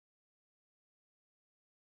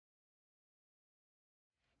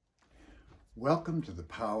Welcome to the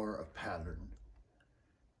Power of Pattern.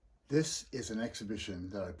 This is an exhibition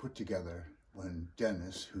that I put together when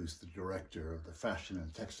Dennis, who's the director of the Fashion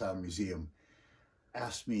and Textile Museum,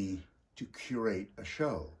 asked me to curate a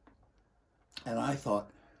show. And I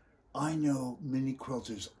thought, I know mini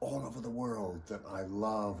quilters all over the world that I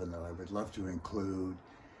love and that I would love to include.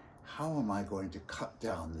 How am I going to cut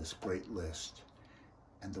down this great list?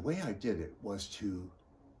 And the way I did it was to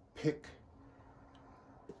pick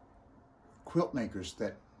quilt makers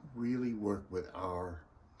that really work with our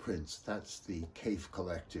prints. That's the Kaffe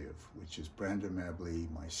Collective, which is Brandon Mabley,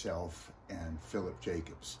 myself, and Philip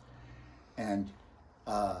Jacobs. And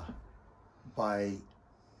by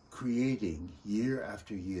creating year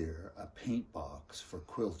after year a paint box for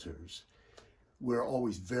quilters, we're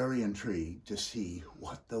always very intrigued to see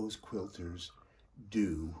what those quilters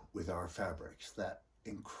do with our fabrics, that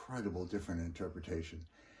incredible different interpretation.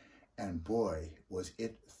 And boy, was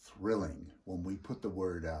it thrilling when we put the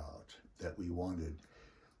word out that we wanted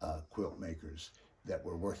quilt makers that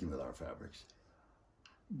were working with our fabrics.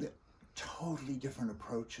 Totally different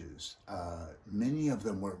approaches. Many of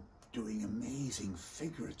them were doing amazing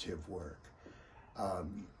figurative work,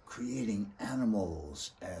 creating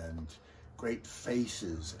animals and great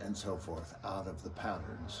faces and so forth out of the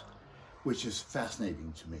patterns, which is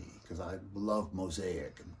fascinating to me because I love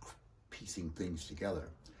mosaic and piecing things together.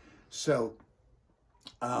 So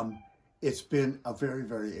it's been a very,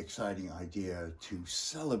 very exciting idea to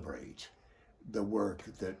celebrate the work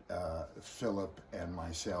that Philip and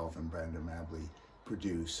myself and Brandon Mabley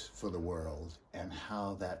produce for the world, and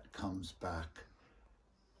how that comes back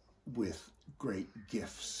with great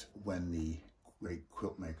gifts when the great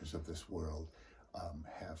quilt makers of this world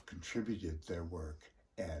have contributed their work,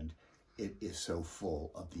 and it is so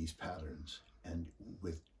full of these patterns and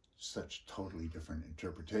with such totally different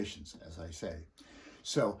interpretations, as I say.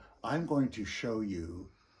 So I'm going to show you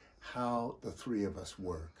how the three of us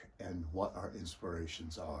work and what our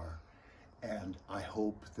inspirations are. And I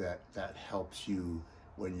hope that that helps you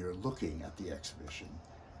when you're looking at the exhibition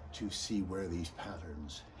to see where these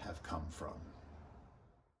patterns have come from.